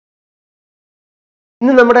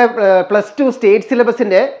ഇന്ന് നമ്മുടെ +2 സ്റ്റേറ്റ്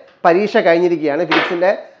സിലബസിൻ്റെ പരീക്ഷ കഴിഞ്ഞിരിക്കുകയാണ്.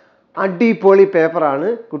 ഫിസിക്സിൻ്റെ അടിപൊളി പേപ്പറാണ്.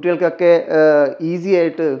 കുട്ടികൾക്കൊക്കെ ഈസി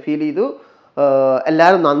ആയിട്ട് ഫീൽ ചെയ്തു.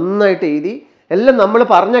 എല്ലാവരും നന്നായിട്ട് എഴുതി. എല്ലാം നമ്മൾ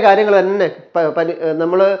പറഞ്ഞ കാര്യങ്ങൾ തന്നെ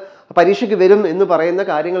നമ്മൾ പരീക്ഷയ്ക്ക് വരും എന്ന് പറയുന്ന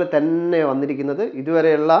കാര്യങ്ങൾ തന്നെ വന്നിരിക്കുന്നത്.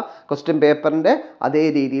 ഇതുവരെയുള്ള ക്വസ്റ്റ്യൻ പേപ്പറിൻ്റെ അതേ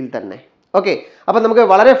രീതിയിൽ തന്നെ. ഓക്കെ, അപ്പം നമുക്ക്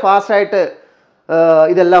വളരെ ഫാസ്റ്റായിട്ട്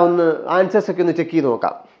ഇതെല്ലാം ഒന്ന് ആൻസേഴ്സ് ഒക്കെ ഒന്ന് ചെക്ക് ചെയ്ത്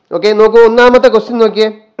നോക്കാം. ഓക്കെ, നോക്കൂ. ഒന്നാമത്തെ ക്വസ്റ്റ്യൻ നോക്കിയേ.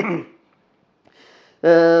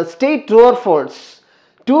 State true or false,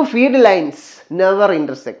 2 field lines never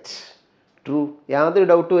intersect. True, യാതൊരു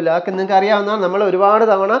ഡൗട്ടും ഇല്ല. അതൊക്കെ നിങ്ങൾക്ക് അറിയാവുന്നതാണ്. നമ്മൾ ഒരുപാട്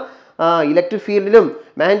തവണ ഇലക്ട്രിക് ഫീൽഡിലും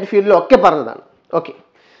മാഗ്നറ്റിക് ഫീൽഡിലും ഒക്കെ പറഞ്ഞതാണ്. ഓക്കെ,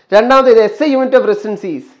 രണ്ടാമത്തേത് SI unit of resistance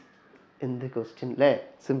is. എന്ത് ക്വസ്റ്റ്യൻ അല്ലേ,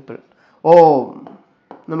 സിമ്പിൾ. ഓം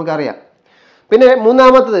നമുക്കറിയാം. പിന്നെ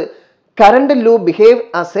മൂന്നാമത്തത് current loop behave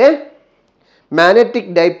as A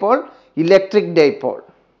magnetic dipole, electric dipole.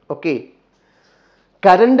 Okay,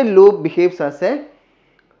 current loop behaves as A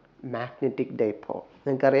magnetic dipole.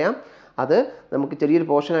 നിങ്ങൾക്കറിയാം, അത് നമുക്ക് ചെറിയൊരു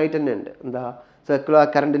പോർഷൻ ആയിട്ട് തന്നെ ഉണ്ട്. എന്താ, circular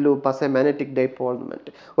current loop as A magnetic dipole എന്ന്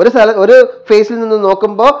പറഞ്ഞിട്ട് ഒരു ഫേസിൽ നിന്ന്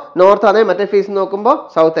നോക്കുമ്പോൾ നോർത്ത് ആണ്, മറ്റേ ഫേസിൽ നോക്കുമ്പോൾ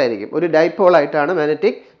സൗത്ത് ആയിരിക്കും. ഒരു ഡൈപോൾ ആയിട്ടാണ്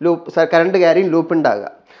magnetic loop current carrying loop ഉണ്ടാകുക.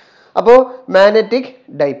 അപ്പോൾ മാഗ്നറ്റിക്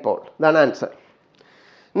ഡൈപോൾ, ഇതാണ് ആൻസർ.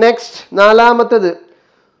 നെക്സ്റ്റ് നാലാമത്തത്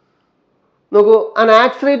നോക്കൂ. An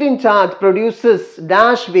accelerating charge produces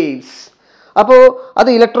dash waves. അപ്പോൾ അത്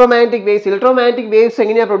ഇലക്ട്രോമാഗ്നറ്റിക് വേവ്സ്. ഇലക്ട്രോമാഗ്നറ്റിക് വേവ്സ്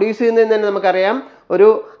എങ്ങനെയാണ് പ്രൊഡ്യൂസ് ചെയ്യുന്നതെന്ന് തന്നെ നമുക്കറിയാം. ഒരു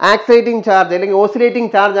ആക്സിലറേറ്റിംഗ് ചാർജ് അല്ലെങ്കിൽ ഓസിലേറ്റിംഗ്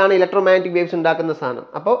ചാർജ് ആണ് ഇലക്ട്രോമാഗ്നറ്റിക് വേവ്സ് ഉണ്ടാക്കുന്ന സാധനം.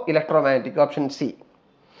 അപ്പോൾ electromagnetic, option C.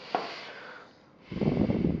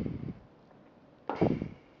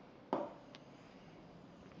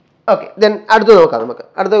 Okay, then അടുത്ത് നോക്കാം നമുക്ക്.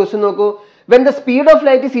 അടുത്ത ക്വസ്റ്റ്യൻ നോക്കൂ. When the speed of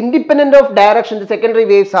light is independent of direction the secondary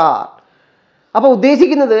waves are. അപ്പോൾ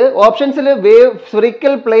ഉദ്ദേശിക്കുന്നത് ഓപ്ഷൻസിൽ wave,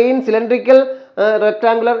 spherical, plain, cylindrical,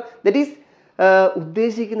 rectangular. That is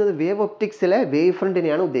ഉദ്ദേശിക്കുന്നത് വേവ് ഒപ്റ്റിക്സിലെ വേവ്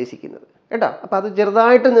ഫ്രണ്ടിനെയാണ് ഉദ്ദേശിക്കുന്നത് കേട്ടോ. അപ്പോൾ അത്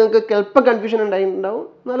ചെറുതായിട്ട് നിങ്ങൾക്ക് ചിലപ്പോൾ കൺഫ്യൂഷൻ ഉണ്ടായിട്ടുണ്ടാവും,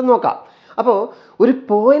 എന്നാലും നോക്കാം. അപ്പോൾ ഒരു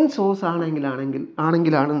പോയിന്റ് സോഴ്സ് ആണെങ്കിലാണ്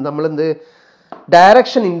നമ്മളെന്ത്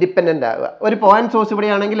ഡയറക്ഷൻ ഇൻഡിപെൻഡൻ്റ് ആവുക. ഒരു പോയിന്റ് സോഴ്സ്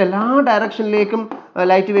ഇവിടെയാണെങ്കിൽ എല്ലാ ഡയറക്ഷനിലേക്കും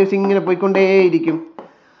ലൈറ്റ് വേവ്സ് ഇങ്ങനെ പോയിക്കൊണ്ടേയിരിക്കും.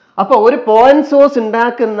 അപ്പോൾ ഒരു പോയിന്റ് സോഴ്സ്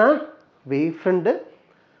ഉണ്ടാക്കുന്ന wave front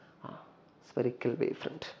spherical wave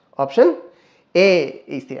front. Option A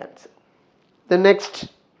is the answer. The next,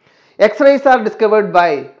 X-rays R discovered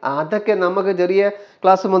by. അതൊക്കെ നമുക്ക് ചെറിയ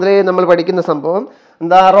ക്ലാസ് മുതലേ നമ്മൾ പഠിക്കുന്ന സംഭവം.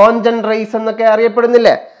 എന്താ, റോഞ്ചൻ റേസ് എന്നൊക്കെ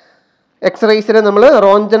അറിയപ്പെടുന്നില്ലേ. എക്സ്റേസിനെ നമ്മൾ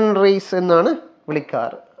റോഞ്ചൻ റേസ് എന്നാണ്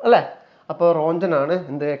വിളിക്കാറ് അല്ലേ. അപ്പോൾ റോഞ്ചൻ ആണ്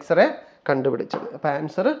എന്ത് എക്സ്റേ കണ്ടുപിടിച്ചത്. അപ്പോൾ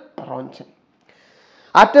answer Röntgen.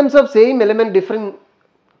 Atoms of same element different.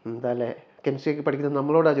 എന്താ അല്ലേ, കെമിസ്ട്രി ഒക്കെ പഠിക്കുന്നത്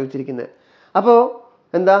നമ്മളോടാണ് ചോദിച്ചിരിക്കുന്നത്. അപ്പോൾ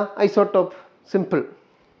എന്താ, ഐസോട്ടോപ്പ്. സിമ്പിൾ.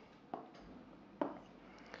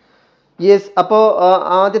 യെസ്. അപ്പോൾ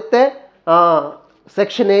ആദ്യത്തെ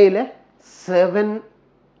സെക്ഷൻ എയിലെ 7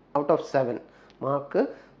 ഔട്ട് ഓഫ് 7 മാർക്ക്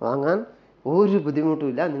വാങ്ങാൻ ഒരു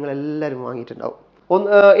ബുദ്ധിമുട്ടുമില്ല. നിങ്ങളെല്ലാവരും വാങ്ങിയിട്ടുണ്ടാവും.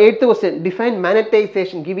 8th question, define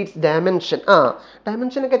magnetisation, give it's dimension.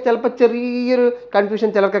 ഡയമെൻഷനൊക്കെ ചിലപ്പോൾ ചെറിയൊരു കൺഫ്യൂഷൻ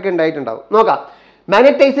ചിലർക്കൊക്കെ ഉണ്ടായിട്ടുണ്ടാവും. നോക്കാം.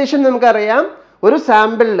 മാഗ്നറ്റൈസേഷൻ നമുക്കറിയാം. ഒരു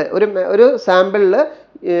സാമ്പിളിൽ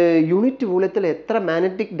യൂണിറ്റ് വോളിയത്തിൽ എത്ര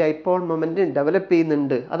മാഗ്നറ്റിക് ഡൈപോൾ മൊമെന്റ് ഡെവലപ്പ്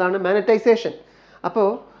ചെയ്യുന്നുണ്ട്, അതാണ് മാഗ്നറ്റൈസേഷൻ. അപ്പോൾ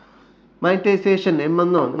മാഗ്നറ്റൈസേഷൻ എം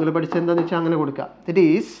എന്നോ നിങ്ങൾ പഠിച്ചത് എന്താണെന്ന് വെച്ചാൽ അങ്ങനെ കൊടുക്കുക. That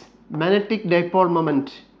is magnetic dipole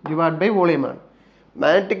moment divide by volume ആണ്.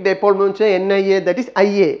 Magnetic dipole moment NIA, that is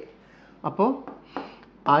IA. അപ്പോൾ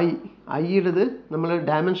ഐയുടേത് നമ്മൾ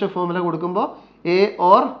ഡയമെൻഷൻ ഫോർമുല കൊടുക്കുമ്പോൾ A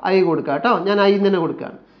or I കൊടുക്കുക കേട്ടോ. ഞാൻ I തന്നെ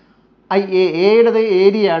കൊടുക്കുകയാണ്. എയുടേത്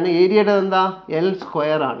ഏരിയ ആണ്. ഏരിയയുടെ എന്താ,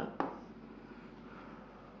 L² ആണ്.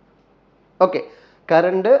 ഓക്കെ,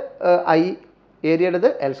 കറണ്ട് I, ഏരിയയുടേത്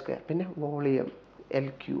L², പിന്നെ വോളിയം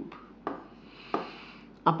L³.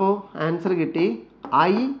 അപ്പോൾ ആൻസർ കിട്ടി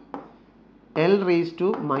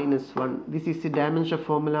IL⁻⁻1. This is the dimension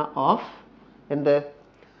formula of എന്ത്,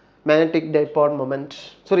 magnetic dipole moment,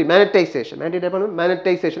 sorry magnetisation.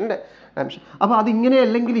 മാഗ്നറ്റൈസേഷൻ്റെ dimension. അപ്പോൾ അതിങ്ങനെ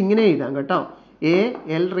അല്ലെങ്കിൽ ഇങ്ങനെ എഴുതാം കേട്ടോ.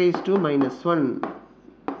 AL⁻⁻1.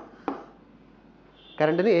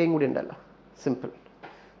 കറണ്ടിന് എയും കൂടി ഉണ്ടല്ലോ. സിമ്പിൾ.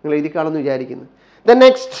 നിങ്ങൾ എഴുതി കാണുമെന്ന് വിചാരിക്കുന്നു. The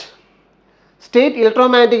next, state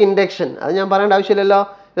electromagnetic induction. അത് ഞാൻ പറയേണ്ട ആവശ്യമില്ലല്ലോ.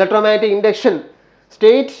 Electromagnetic induction,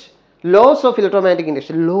 state loss of electromagnetic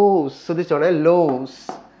induction. Loss ശ്രദ്ധിച്ചോണേ. Loss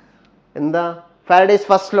എന്താ, ഫാരഡേസ്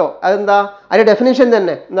ഫസ്റ്റ് ലോ. അതെന്താ, അതിന്റെ ഡെഫിനിഷൻ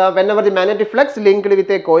തന്നെ എന്താ, whenever the magnetic flux linked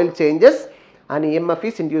with a coil changes, an EMF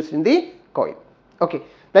is induced in the coil. Okay,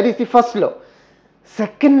 that is the first law.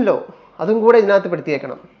 Second law അതും കൂടെ ഇതിനകത്ത്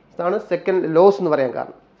പെടുത്തിയേക്കണം. അതാണ് second loss എന്ന് പറയാൻ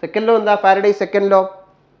കാരണം. സെക്കൻഡ് ലോ എന്താ, Faraday's second law.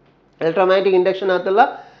 Electromagnetic ഇൻഡക്ഷനകത്തുള്ള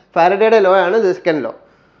ഫാരഡേയുടെ law ആണ് second law.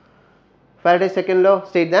 Faraday's second law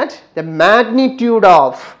states that the magnitude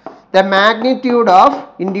of the magnitude of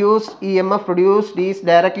induced EMF produced is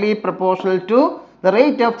directly proportional to the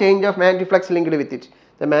rate of change of magnetic flux linked with it.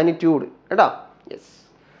 The magnitude. Yes.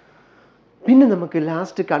 പിന്നെ നമുക്ക്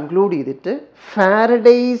last conclude ചെയ്തിട്ട്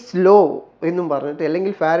Faraday's law എന്നും പറഞ്ഞിട്ട്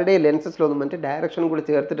അല്ലെങ്കിൽ Faraday Lenz's law എന്നും പറഞ്ഞിട്ട് ഡയറക്ഷനും കൂടി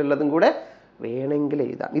ചേർത്തിട്ടുള്ളതും കൂടെ വേണമെങ്കിൽ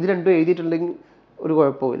എഴുതാം. ഇത് രണ്ടും എഴുതിയിട്ടുണ്ടെങ്കിൽ ഒരു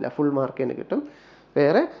കുഴപ്പമില്ല, ഫുൾ മാർക്ക് തന്നെ കിട്ടും.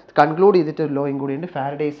 വേറെ കൺക്ലൂഡ് ചെയ്തിട്ട് ഒരു ലോയും കൂടി ഉണ്ട്,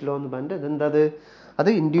 ഫാരഡേസ് ലോ എന്ന് പറഞ്ഞിട്ട്. ഇതെന്താ അത്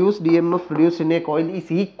induced EMF produced in a coil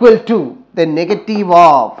is equal to the negative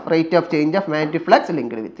of rate of change of magnetic flux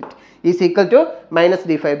linked with it is equal to minus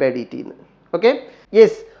d∅/dt. Okay,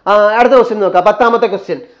 yes. അടുത്ത question നോക്കാം, 10ാമത്തെ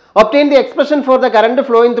question. Obtain the expression for the current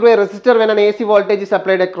flowing through a resistor when an AC voltage is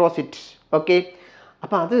applied across it. Okay,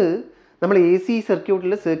 അപ്പോൾ അത് നമ്മൾ AC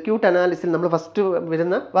സർക്യൂട്ടിൽ circuit അനാലിസിൽ നമ്മൾ first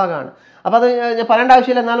വരുന്ന ഭാഗമാണ്. അപ്പോൾ അത് ഞാൻ പറയേണ്ട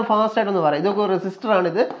ആവശ്യമില്ല, എന്നാലും ഫാസ്റ്റ് ആയിട്ടൊന്ന് പറയാം. ഇതൊക്കെ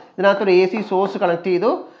റെസിസ്റ്ററാണിത്, ഇതിനകത്തൊരു AC സോഴ്സ് കണക്ട്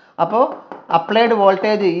ചെയ്തു. അപ്പോൾ applied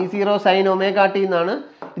voltage E0 sin ωt എന്നാണ്.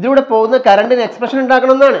 ഇതിലൂടെ പോകുന്ന കറണ്ടിന് എക്സ്പ്രഷൻ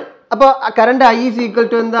ഉണ്ടാക്കണം എന്നാണ്. അപ്പോൾ current I is equal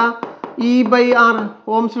to എന്താ, E/R.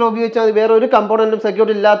 ഓംസ് ലോ ഉപയോഗിച്ചാൽ മതി, വേറെ ഒരു കമ്പോണൻറ്റും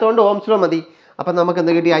സർക്യൂട്ട് ഇല്ലാത്തതുകൊണ്ട് ഓംസ് ലോ മതി. അപ്പം നമുക്ക്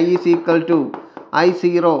എന്താ കിട്ടി, I is equal to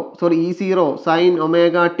E0 sin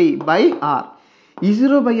ωt/R.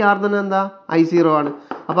 E0/R തന്നെ എന്താ, I0 ആണ്.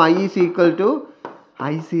 അപ്പോൾ I is equal to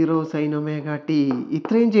I0 sin ωt.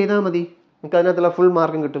 ഇത്രയും ചെയ്താൽ മതി, നമുക്ക് അതിനകത്തുള്ള ഫുൾ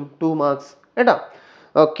മാർക്കും കിട്ടും, 2 മാർക്സ് കേട്ടോ.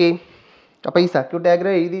 ഓക്കെ, അപ്പോൾ ഈ സർക്യൂട്ട്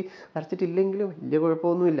ഡയഗ്രാം എഴുതി വരച്ചിട്ടില്ലെങ്കിലും വലിയ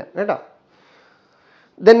കുഴപ്പമൊന്നുമില്ല കേട്ടോ.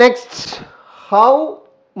 The next, how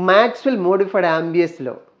Maxwell modified ambience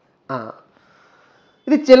law.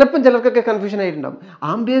 ഇത് ചിലപ്പം ചിലർക്കൊക്കെ കൺഫ്യൂഷൻ ആയിട്ടുണ്ടാവും.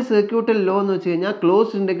 ആംബിയസ് സർക്യൂട്ടൽ ലോ എന്ന് വെച്ച് കഴിഞ്ഞാൽ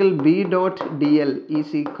close integral B.dl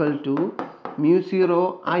is equal to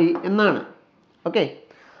μ0I എന്നാണ്. ഓക്കെ,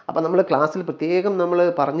 അപ്പോൾ നമ്മൾ ക്ലാസ്സിൽ പ്രത്യേകം നമ്മൾ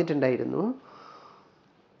പറഞ്ഞിട്ടുണ്ടായിരുന്നു,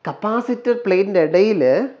 കപ്പാസിറ്റർ പ്ലേറ്റിൻ്റെ ഇടയിൽ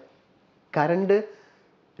കറണ്ട്,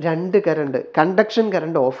 രണ്ട് കറണ്ട്, കണ്ടക്ഷൻ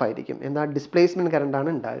കറണ്ട് ഓഫ് ആയിരിക്കും, എന്താ ഡിസ്പ്ലേസ്മെൻറ്റ് കറണ്ടാണ്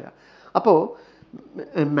ഉണ്ടാകുക. അപ്പോൾ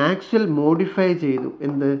മാക്സ്വെൽ മോഡിഫൈ ചെയ്തു,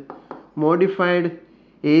 എന്ത് മോഡിഫൈഡ്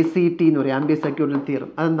ACT എന്ന് പറയും, ambience circuital theorem.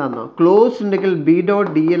 അതെന്താണെന്നോ, close integral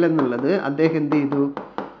B.dl എന്നുള്ളത് അദ്ദേഹം എന്ത് ചെയ്തു,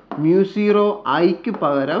 μ0Iക്ക്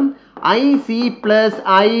പകരം IC +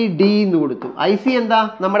 ID എന്ന് കൊടുത്തു. IC എന്താ,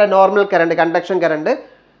 നമ്മുടെ normal current, conduction current.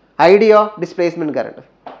 IDയോ displacement current.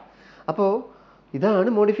 അപ്പോൾ ഇതാണ്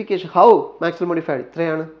മോഡിഫിക്കേഷൻ. ഹൗ മാക്സ്വെൽ മോഡിഫൈഡ്,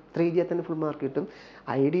 ഇത്രയാണ്. ഇത്ര എഴുതിയാൽ തന്നെ ഫുൾ മാർക്ക് കിട്ടും.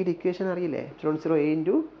 IDയുടെ ഇക്വേഷൻ അറിയില്ലേ, ε0A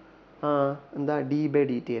ഇൻറ്റു എന്താ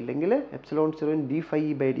d/dt അല്ലെങ്കിൽ ε0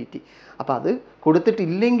 d∅E/dt. അപ്പോൾ അത്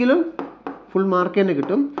കൊടുത്തിട്ടില്ലെങ്കിലും ഫുൾ മാർക്ക് തന്നെ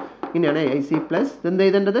കിട്ടും. ഇങ്ങനെയാണ് IC പ്ലസ് ഇതെന്താ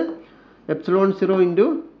എഴുതേണ്ടത്, ε0 ഇൻറ്റു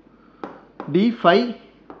d∅,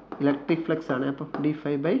 ഇലക്ട്രിക് ഫ്ലക്സ് ആണ്, അപ്പോൾ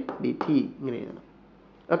d∅/dt ഇങ്ങനെ എഴുതണം.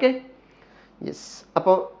 Okay, yes.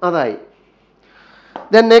 അപ്പോൾ അതായി.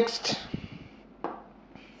 ദെൻ നെക്സ്റ്റ്,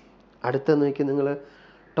 അടുത്ത നോക്കി നിങ്ങൾ,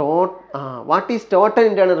 what is total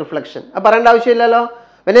internal reflection. അത് പറയേണ്ട ആവശ്യമില്ലല്ലോ.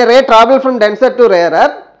 when a ray travel from denser to rarer,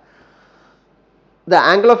 the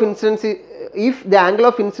angle of incidence if the angle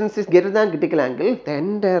of incidence is greater than critical angle, then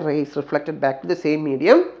the ray is reflected back to the same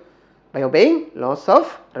medium by obeying laws of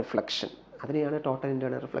reflection. അതിനെയാണ് total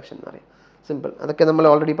internal reflection എന്ന് പറയുക. Simple, അതൊക്കെ നമ്മൾ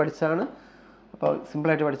already പഠിച്ചതാണ്. അപ്പോൾ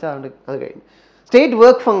സിമ്പിളായിട്ട് പഠിച്ചാൽ അതുകൊണ്ട് അത് കഴിഞ്ഞു. State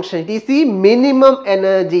work function, it is the minimum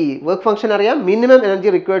energy. Work function അറിയാം, minimum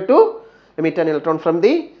energy required to emit an electron from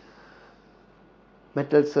the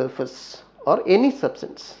metal surface or any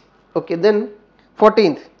substance. Okay, then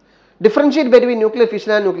 14th, differentiate between nuclear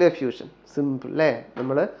fission and nuclear fusion. Simple അല്ലേ,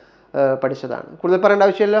 നമ്മൾ പഠിച്ചതാണ്, കൂടുതൽ പറയേണ്ട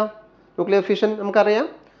ആവശ്യമില്ല. Nuclear fission നമുക്കറിയാം,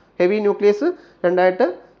 heavy nucleus രണ്ടായിട്ട്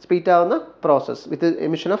split ആവുന്ന process with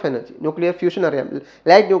emission of energy. Nuclear fusion അറിയാം,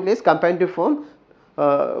 light nucleus combine to form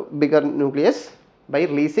bigger nucleus by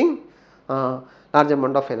releasing large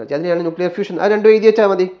amount of energy. അതിനെയാണ് ന്യൂക്ലിയർ ഫ്യൂഷൻ. അത് രണ്ടും എഴുതി വെച്ചാൽ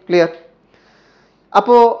മതി, ക്ലിയർ.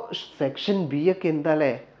 അപ്പോൾ സെക്ഷൻ ബി ഒക്കെ എന്താ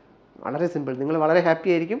അല്ലേ, വളരെ സിമ്പിൾ, നിങ്ങൾ വളരെ ഹാപ്പി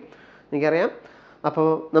ആയിരിക്കും, എനിക്കറിയാം. അപ്പോൾ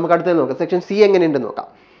നമുക്ക് അടുത്തത് നോക്കാം, സെക്ഷൻ സി എങ്ങനെയുണ്ടെന്ന് നോക്കാം.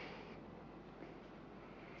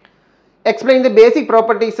 Explain the basic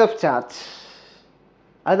properties of charge.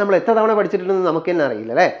 അത് നമ്മൾ എത്ര തവണ പഠിച്ചിട്ടുണ്ടെന്ന് നമുക്ക് തന്നെ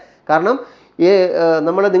അറിയില്ല അല്ലേ, കാരണം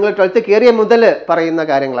നിങ്ങൾ 12th കയറിയ മുതൽ പറയുന്ന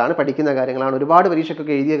കാര്യങ്ങളാണ്, പഠിക്കുന്ന കാര്യങ്ങളാണ്, ഒരുപാട്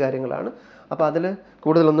പരീക്ഷയ്ക്കൊക്കെ എഴുതിയ കാര്യങ്ങളാണ്. അപ്പോൾ അതിൽ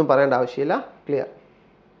കൂടുതലൊന്നും പറയേണ്ട ആവശ്യമില്ല, clear.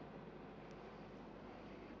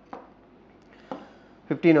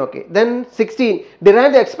 15, okay. Then 16,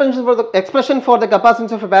 derive the expression for the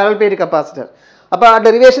capacitance of a parallel plate capacitor. അപ്പോൾ ആ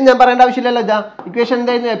ഡെറിവേഷൻ ഞാൻ പറയേണ്ട ആവശ്യമില്ലല്ലോ. ഇതാ ഇക്വേഷൻ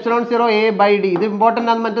എന്തായിരുന്നു, ε0A/d. ഇത് ഇമ്പോർട്ടൻ്റ്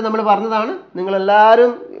ആണെന്ന് മറ്റും നമ്മൾ പറഞ്ഞതാണ്,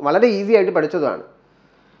 നിങ്ങളെല്ലാവരും വളരെ ഈസി ആയിട്ട് പഠിച്ചതാണ്.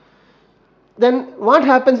 Then what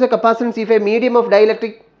happens to the capacitance if a medium of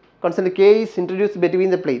dielectric constant K is introduced between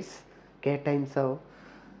the plates? K times how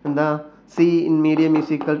എന്താ, C in medium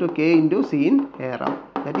is equal to K into C in air.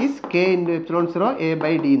 That is K into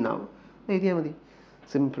ε0A/d now. എഴുതിയാൽ മതി,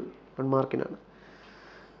 simple, 1 മാർക്കിനാണ്.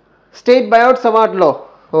 State Biot Savart law.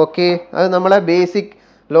 Okay, അത് നമ്മളെ basic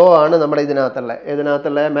law ആണ് നമ്മുടെ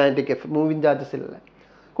ഇതിനകത്തുള്ള magnetic F moving ചാർജസിലുള്ള.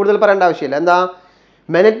 കൂടുതൽ പറയേണ്ട ആവശ്യമില്ല. എന്താ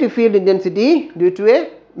magnetic field intensity due to A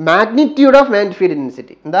magnitude of magnetic field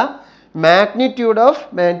intensity. എന്താ magnitude of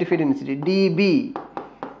magnetic field intensity dB,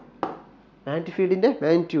 magnetic ഫീൽഡിൻ്റെ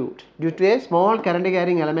magnitude due to A small current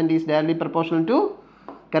carrying element is directly proportional to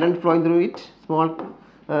current flowing through it, small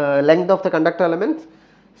length of the conductor element,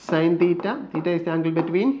 sin theta is the angle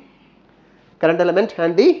between current element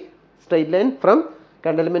and the straight line from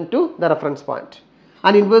current element to the reference point,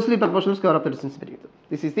 and inversely proportional square of the distance between them.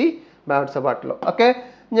 This is the Bhatt-Savart law. Okay,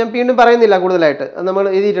 ഞാൻ വീണ്ടും പറയുന്നില്ല കൂടുതലായിട്ട്, നമ്മൾ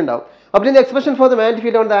എഴുതിയിട്ടുണ്ടാവും. അപ്പോൾ ഇതിൻ്റെ expression for the magnetic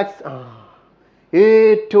field on the axis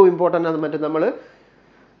ഏറ്റവും important ആണ്. മറ്റേ നമ്മൾ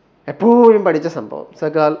എപ്പോഴും പഠിച്ച സംഭവം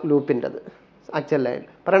സർക്കുലർ ലൂപ്പിൻ്റെത് ആക്ച്വൽ ലൈൻ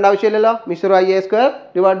പറയേണ്ട ആവശ്യമില്ലല്ലോ. Mishra I²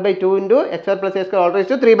 divide by 2 into x² plus a² all raise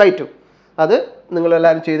to 3/2. അത്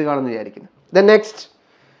നിങ്ങളെല്ലാവരും ചെയ്ത് കാണുമെന്ന് വിചാരിക്കുന്നു. ദെൻ നെക്സ്റ്റ്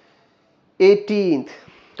 18th,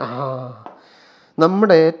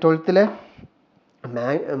 നമ്മുടെ 12th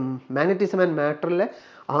മാഗ്നറ്റിസം ആൻഡ് മാറ്ററിലെ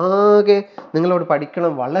ആകെ നിങ്ങളോട്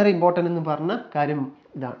പഠിക്കണം വളരെ ഇമ്പോർട്ടൻ്റ് എന്ന് പറഞ്ഞ കാര്യം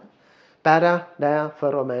ഇതാണ്. Para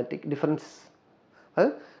ഡയാഫെറോമാറ്റിക് difference. അത്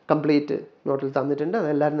കംപ്ലീറ്റ് നോട്ടിൽ തന്നിട്ടുണ്ട്,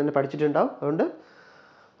 അതെല്ലാവരും തന്നെ പഠിച്ചിട്ടുണ്ടാവും. അതുകൊണ്ട്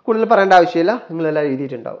കൂടുതൽ പറയേണ്ട ആവശ്യമില്ല, നിങ്ങളെല്ലാം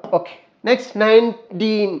എഴുതിയിട്ടുണ്ടാവും. Okay, next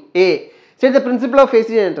 19A, state the principle of AC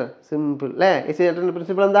generator. Simple അല്ലേ? AC ജനറേറ്ററിൻ്റെ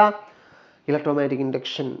പ്രിൻസിപ്പിൾ എന്താ? Electromagnetic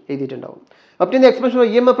induction എഴുതിയിട്ടുണ്ടാവും. Obtain the expression of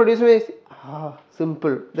EMF produce by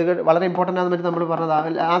simple. ഇതൊക്കെ വളരെ ഇമ്പോർട്ടൻ്റ് ആണെന്ന് പറ്റി നമ്മൾ പറഞ്ഞതാണ്.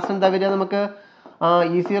 ലാസ്റ്റ് എന്താ വരിക? നമുക്ക്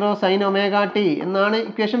E0 sin ωt എന്നാണ്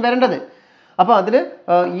ഇക്വേഷൻ വരേണ്ടത്. അപ്പോൾ അതിൽ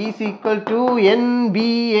E =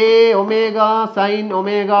 NBA omega sine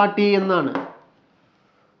ωt എന്നാണ്.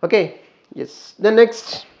 Okay, yes. Then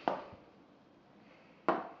next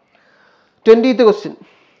 20th question.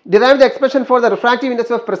 Derive the expression for the refractive index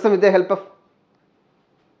of prism with the help of.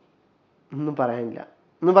 ഒന്നും പറയാനില്ല,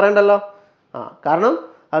 ഒന്നും പറയണ്ടല്ലോ. കാരണം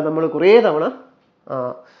അത് നമ്മൾ കുറേ തവണ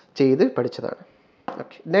ചെയ്ത് പഠിച്ചതാണ്.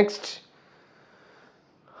 Okay, next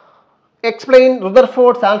explain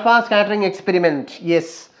Rutherford's alpha scattering experiment.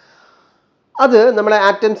 Yes, അത് നമ്മളെ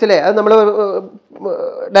ആറ്റംസിലെ അത് നമ്മൾ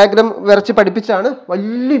ഡയഗ്രാം വരച്ച് പഠിപ്പിച്ചാണ്.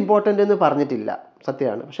 വലിയ ഇമ്പോർട്ടൻ്റ് എന്ന് പറഞ്ഞിട്ടില്ല,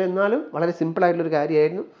 സത്യമാണ്. പക്ഷേ എന്നാലും വളരെ സിമ്പിളായിട്ടുള്ളൊരു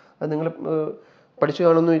കാര്യമായിരുന്നു. അത് നിങ്ങൾ പഠിച്ചു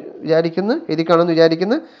കാണുമെന്ന് വിചാരിക്കുന്നു, എഴുതി കാണുമെന്ന്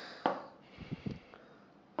വിചാരിക്കുന്നു.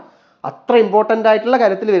 അത്ര ഇമ്പോർട്ടൻ്റ് ആയിട്ടുള്ള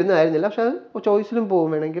കാര്യത്തിൽ വരുന്നതായിരുന്നില്ല, പക്ഷേ അത് ചോയ്സിലും പോകും.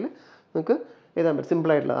 വേണമെങ്കിൽ നമുക്ക് എഴുതാൻ പറ്റും.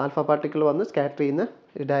 സിമ്പിളായിട്ടുള്ള ആൽഫ പാർട്ടിക്കിൾ വന്ന് സ്കാറ്റർ ചെയ്യുന്ന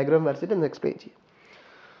ഒരു ഡയഗ്രാം വരച്ചിട്ട് ഒന്ന് എക്സ്പ്ലെയിൻ ചെയ്യും.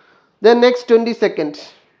 Then next 22nd,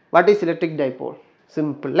 what is electric dipole?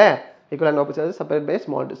 Simple അല്ലേ? Equal and opposite separate by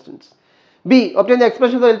small distance. B, obtain the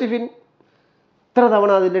expression of electric field. ഇത്ര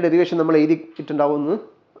തവണ അതിൻ്റെ ഡെറിവേഷൻ നമ്മൾ എഴുതിയിട്ടുണ്ടാവുമെന്ന്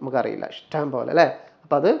നമുക്കറിയില്ല, ഇഷ്ടം പോലെ അല്ലേ?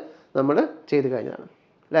 അപ്പോൾ അത് നമ്മൾ ചെയ്ത് കഴിഞ്ഞതാണ്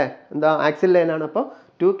അല്ലേ? എന്താ ആക്സിൽ ലൈനാണ്. അപ്പോൾ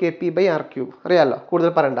 2 kp/r³ അറിയാമല്ലോ, കൂടുതൽ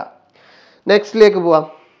പറയണ്ട. നെക്സ്റ്റിലേക്ക് പോവാം.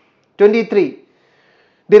 23,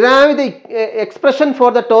 derive the expression for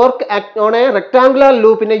the torque on A rectangular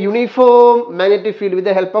loop in A uniform magnetic field with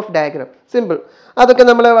the help of diagram. Simple. അതൊക്കെ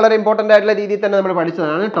നമ്മൾ വളരെ ഇമ്പോർട്ടൻ്റ് ആയിട്ടുള്ള രീതിയിൽ തന്നെ നമ്മൾ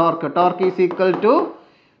പഠിച്ചതാണ്. Torque is equal to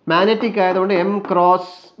magnetic ആയതുകൊണ്ട്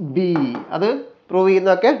M×B. അത് പ്രൂവ്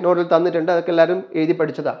ചെയ്യുന്നതൊക്കെ നോട്ടിൽ തന്നിട്ടുണ്ട്, അതൊക്കെ എല്ലാവരും എഴുതി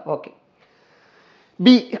പഠിച്ചതാണ്. Okay,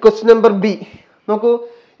 B, question number B നോക്കൂ.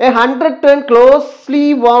 A 100-turn closely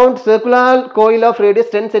wound circular coil of radius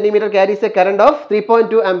 10 cm carries a current of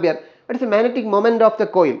 3.2 ampere. What is the magnetic moment of the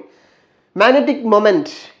coil? Magnetic moment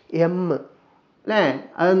M അല്ലേ?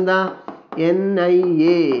 അതെന്താ?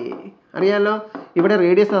 NIA അറിയാമല്ലോ. ഇവിടെ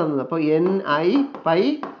radius തന്നത്, അപ്പോൾ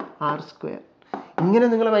NI/r². ഇങ്ങനെ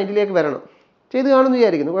നിങ്ങൾ മൈൻഡിലേക്ക് വരണം. ചെയ്ത് കാണുമെന്ന്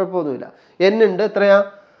വിചാരിക്കുന്നു, കുഴപ്പമൊന്നുമില്ല. N ഉണ്ട്, എത്രയാ?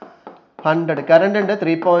 100. കറണ്ട് ഉണ്ട്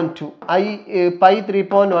 3.2. പൈ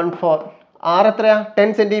 3.14. R എത്രയാ?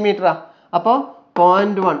 10 സെൻറ്റിമീറ്ററാ. അപ്പോൾ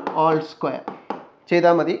 0.1 all square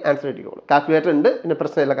ചെയ്താൽ മതി, ആൻസർ കിട്ടിക്കോളൂ. കാൽക്കുലേറ്റർ ഉണ്ട്, പിന്നെ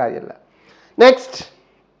പ്രശ്നമില്ല, കാര്യമില്ല. Next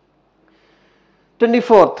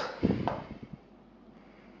 24th.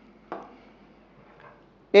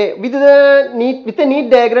 With a neat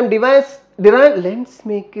diagram derive lens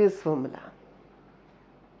makers formula.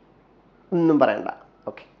 ഒന്നും പറയണ്ട.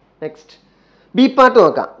 ഓക്കെ, നെക്സ്റ്റ് ബി പാർട്ട്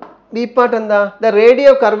നോക്കാം. ബി പാർട്ട് എന്താ? The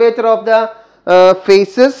radio curvature of the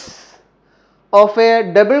faces of a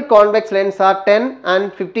double convex lens are 10 and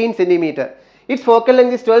 15 cm. Its focal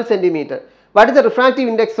length is 12 cm. What is the refractive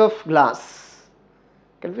index of glass?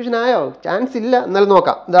 Confusion ആയോ? Chance ഇല്ല, എന്നാലും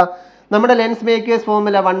നോക്കാം. എന്താ നമ്മുടെ lens makers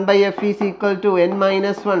formula? 1/f is equal to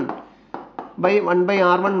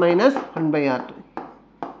n-1/1/r1 minus 1/r2.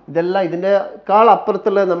 ഇതെല്ലാം ഇതിൻ്റെക്കാൾ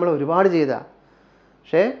അപ്പുറത്തുള്ളത് നമ്മൾ ഒരുപാട് ചെയ്താ,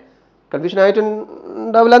 പക്ഷേ കൺഫ്യൂഷൻ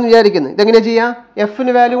ആയിട്ടുണ്ടാവില്ല എന്ന് വിചാരിക്കുന്നു. ഇതെങ്ങനെയാണ് ചെയ്യുക?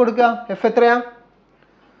 എഫിന് വാല്യൂ കൊടുക്കുക. എഫ് എത്രയാ?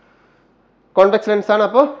 കോൺവെക്സ് ലെൻസ് ആണ്,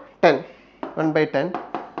 അപ്പോൾ 10, 1/10.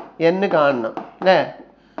 n കാണണം അല്ലേ?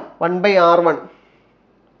 1/r1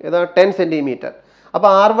 ഏതാ? 10 സെൻറ്റിമീറ്റർ. അപ്പോൾ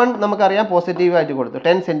R1 നമുക്കറിയാം പോസിറ്റീവായിട്ട് കൊടുത്തു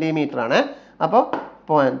 10 സെൻറ്റിമീറ്റർ ആണ്. അപ്പോൾ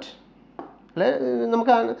പോയിന്റ് അല്ലെ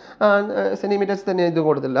നമുക്ക് സെൻറ്റിമീറ്റേഴ്സ് തന്നെ ഇത്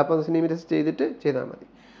കൊടുത്തില്ല. അപ്പോൾ സെൻറ്റിമീറ്റേഴ്സ് ചെയ്താൽ മതി.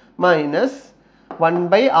 മൈനസ്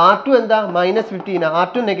 1/R2 എന്താ -15.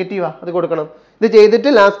 R2 നെഗറ്റീവാണ്, അത് കൊടുക്കണം. ഇത് ചെയ്തിട്ട്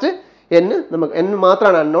ലാസ്റ്റ് നമുക്ക് n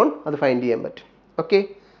മാത്രമാണ് അൺനോൺ, അത് ഫൈൻഡ് ചെയ്യാൻ പറ്റും. Okay,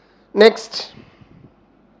 next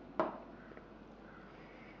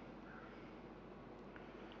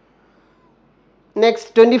Next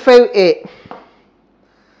 25A.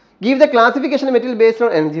 Give the classification of material based on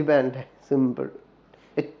energy band. Simple.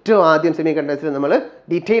 ഏറ്റവും ആദ്യം സെമി കണ്ടക്ടേഴ്സിൽ നമ്മൾ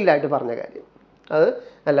ഡീറ്റെയിൽഡ് ആയിട്ട് പറഞ്ഞ കാര്യം അത്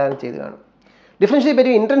എല്ലാവരും ചെയ്ത് കാണും. Differentiate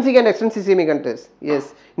between intrinsic and extrinsic semi conductors. Yes,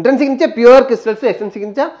 intrinsic എന്ന് വെച്ചാൽ പ്യുവർ ക്രിസ്റ്റൽസ്, എക്സ്ട്രിൻസിക്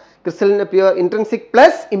എന്ന് വെച്ചാൽ ക്രിസ്റ്റലിൻ്റെ pure intrinsic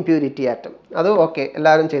plus impurity atom. അത് ഓക്കെ,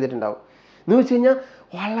 എല്ലാവരും ചെയ്തിട്ടുണ്ടാവും. എന്ന് വെച്ച് കഴിഞ്ഞാൽ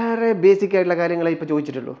വളരെ ബേസിക് ആയിട്ടുള്ള കാര്യങ്ങളെ ഇപ്പോൾ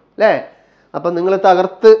ചോദിച്ചിട്ടുള്ളൂ അല്ലേ. അപ്പം നിങ്ങൾ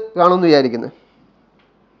തകർത്ത് കാണുമെന്ന് വിചാരിക്കുന്നു.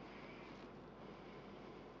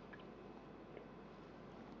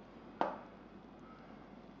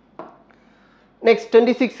 Next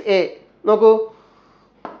 26A. നോക്കൂ,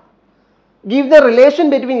 give the relation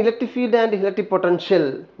between electric field and electric potential.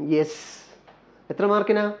 Yes, എത്ര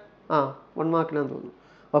മാർക്കിനാ? 1 മാർക്കിനാന്ന് തോന്നുന്നു.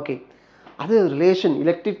 ഓക്കെ, അത് റിലേഷൻ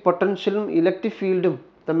ഇലക്ട്രിക് പൊട്ടൻഷ്യലും ഇലക്ട്രിക് ഫീൽഡും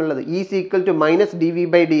തമ്മിലുള്ളത് is equal to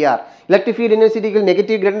 -dV/dr. Electric field intensity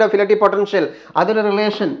negative gradient of electric potential, അതൊരു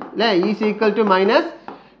റിലേഷൻ അല്ലേ. ഈസ് ഈക്വൽ ടു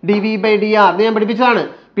 -dV/dr അത് ഞാൻ പഠിപ്പിച്ചതാണ്.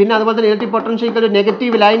 പിന്നെ അതുപോലെ തന്നെ electric potential equal to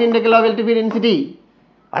negative line integral of electric field density.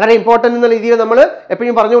 വളരെ ഇമ്പോർട്ടൻ്റ് എന്ന രീതിയിൽ നമ്മൾ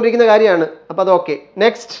എപ്പോഴും പറഞ്ഞുകൊണ്ടിരിക്കുന്ന കാര്യമാണ്. അപ്പോൾ അത് okay.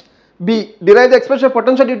 Next B, derive the expression of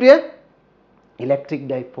potential due to A electric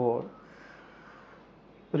dipole.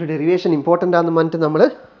 ഒരു ഡെറിവേഷൻ ഇമ്പോർട്ടൻ്റ് ആണെന്ന് പറഞ്ഞിട്ട് നമ്മൾ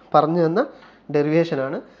പറഞ്ഞു തന്ന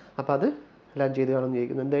ഡെറിവേഷനാണ്. അപ്പോൾ അത് എല്ലാം ചെയ്ത് കാണുമെന്ന്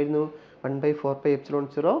ചോദിക്കുന്നു. എന്തായിരുന്നു?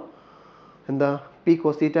 1/4πε0 എന്താ P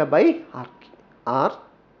cos θ by R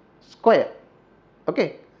square. Okay,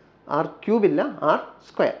 R cube ഇല്ല, ആർ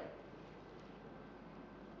സ്ക്വയർ.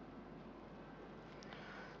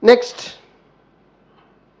 നെക്സ്റ്റ്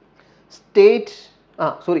സ്റ്റേറ്റ്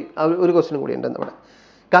ഒരു ക്വസ്റ്റ്യൻ കൂടി ഉണ്ട് നമ്മുടെ.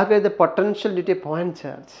 Calculate the potential due to A point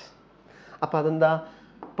charge. അപ്പോൾ അതെന്താ?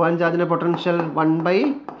 പോയിന്റ് ചാർജിൻ്റെ പൊട്ടൻഷ്യൽ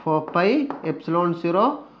 1/4πε0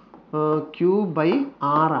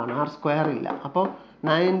 Q/R ആണ്, ആർ സ്ക്വയർ ഇല്ല. അപ്പോൾ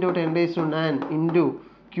 9 × 10⁻⁹ ഇൻറ്റു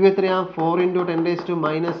Q എത്രയാ? 4 ×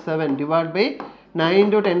 10⁻⁻7 ഡിവൈഡ് ബൈ 9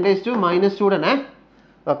 × 10⁻⁻2 തന്നെ.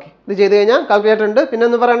 ഓക്കെ, ഇത് ചെയ്ത് കഴിഞ്ഞാൽ കാൽക്കുലേറ്റർ ഉണ്ട്, പിന്നെ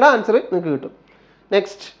ഒന്നും പറയേണ്ട, ആൻസർ നിങ്ങൾക്ക് കിട്ടും.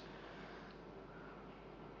 Next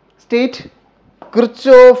state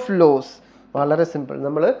Kirchhoff loss. വളരെ സിമ്പിൾ,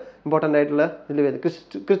 നമ്മൾ ഇമ്പോർട്ടൻ്റ് ആയിട്ടുള്ള ഇതിൽ വരുന്നത്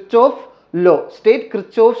Kirchhoff law. State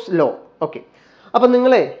Kirchhoff's law. Okay, അപ്പം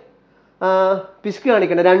നിങ്ങളെ പിശുക്ക്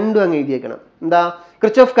കാണിക്കണം, രണ്ടും അങ്ങ് എഴുതിയേക്കണം. എന്താ?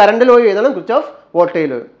 കിർച്ചോഫ് കറണ്ട് ലോ എഴുതണം, Kirchhoff voltage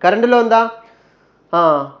law. Current law എന്താ?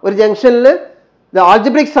 ഒരു ജംഗ്ഷനിൽ the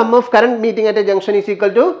algebraic some of current meeting at A junction is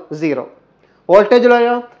equal to 0. Voltage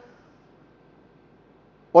ലോയോ?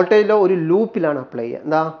 Voltage law ഒരു ലൂപ്പിലാണ് അപ്ലൈ ചെയ്യുക.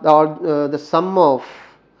 എന്താ? The sum of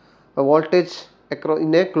voltage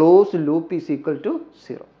in A closed loop is equal to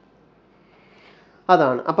 0.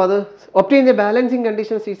 അതാണ്. അപ്പോൾ അത് obtain the balancing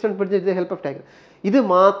condition season with the help of diagram. ഇത്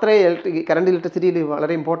മാത്രമേ current ഇലക്ട്രിസിറ്റിയിൽ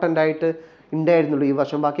വളരെ important ആയിട്ട് ഉണ്ടായിരുന്നുള്ളൂ ഈ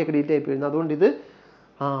വർഷം. ബാക്കിയൊക്കെ ഡീറ്റെയിൽ ആയി പോയിരുന്നു. അതുകൊണ്ട് ഇത്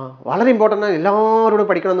വളരെ ഇമ്പോർട്ടൻ്റ് ആണ്, എല്ലാവരോടും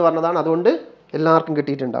പഠിക്കണം എന്ന് പറഞ്ഞതാണ്. അതുകൊണ്ട് എല്ലാവർക്കും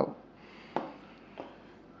കിട്ടിയിട്ടുണ്ടാവും.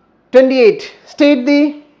 28 state the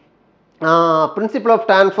principle of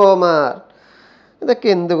transformer. ഇതൊക്കെ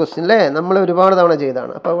എന്ത് ക്വസ്റ്റ്യൻ അല്ലേ, നമ്മൾ ഒരുപാട് തവണ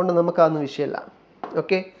ചെയ്തതാണ്. അപ്പോൾ അതുകൊണ്ട് നമുക്കതൊന്നും വിഷയമല്ല.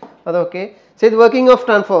 ഓക്കെ, അതൊക്കെ ചെയ്ത് working of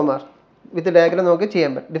transformer with diagram നമുക്ക്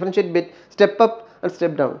ചെയ്യാൻ പറ്റും. Differentiate bit step up and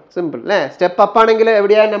step down. Simple അല്ലേ. സ്റ്റെപ്പ് അപ്പ് ആണെങ്കിൽ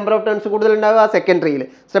എവിടെയാണ് നമ്പർ ഓഫ് ടേൺസ് കൂടുതൽ ഉണ്ടാവുക? സെക്കൻഡറിയിൽ.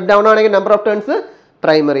 സ്റ്റെപ്പ് ഡൗൺ ആണെങ്കിൽ നമ്പർ ഓഫ് ടേൺസ്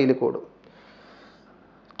പ്രൈമറിയിൽ കൂടും.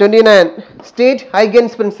 29 സ്റ്റേറ്റ്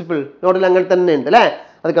ഹൈഗൻസ് പ്രിൻസിപ്പിൾ. നോട്ടിൽ അങ്ങനെ തന്നെ ഉണ്ട് അല്ലേ.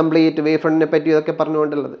 അത് കംപ്ലീറ്റ് വേവ് ഫ്രണ്ടിനെ പറ്റി ഇതൊക്കെ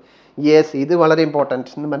പറഞ്ഞുകൊണ്ടുള്ളത്. യെസ്, ഇത് വളരെ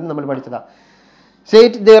ഇമ്പോർട്ടൻറ്റ് എന്ന് പറഞ്ഞ് നമ്മൾ പഠിച്ചതാണ്.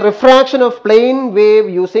 State the refraction of plane wave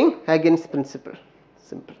using Huygens principle.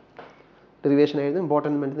 Simple derivation ആയിരുന്നു,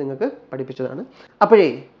 ഇമ്പോർട്ടൻ്റ് വേണ്ടി നിങ്ങൾക്ക് പഠിപ്പിച്ചതാണ്. അപ്പോഴേ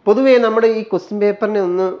പൊതുവേ നമ്മുടെ ഈ ക്വസ്റ്റ്യൻ പേപ്പറിനെ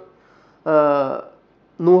ഒന്ന്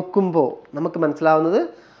നോക്കുമ്പോൾ നമുക്ക് മനസ്സിലാവുന്നത്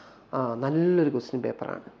നല്ലൊരു ക്വസ്റ്റ്യൻ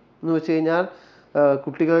പേപ്പറാണ്. എന്ന് വെച്ച് കഴിഞ്ഞാൽ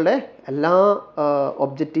കുട്ടികളുടെ എല്ലാ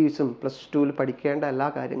ഒബ്ജക്റ്റീവ്സും +2 പഠിക്കേണ്ട എല്ലാ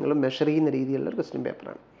കാര്യങ്ങളും മെഷർ ചെയ്യുന്ന രീതിയിലുള്ള ഒരു ക്വസ്റ്റ്യൻ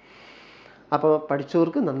പേപ്പറാണ്. അപ്പോൾ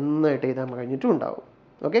പഠിച്ചവർക്ക് നന്നായിട്ട് എഴുതാൻ കഴിഞ്ഞിട്ടും ഉണ്ടാവും.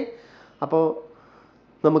 ഓക്കെ, അപ്പോൾ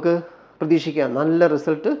നമുക്ക് പ്രതീക്ഷിക്കാം നല്ല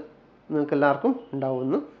റിസൾട്ട് നിങ്ങൾക്ക് എല്ലാവർക്കും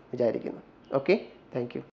ഉണ്ടാവുമെന്ന് വിചാരിക്കുന്നു. Okay,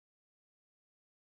 thank you.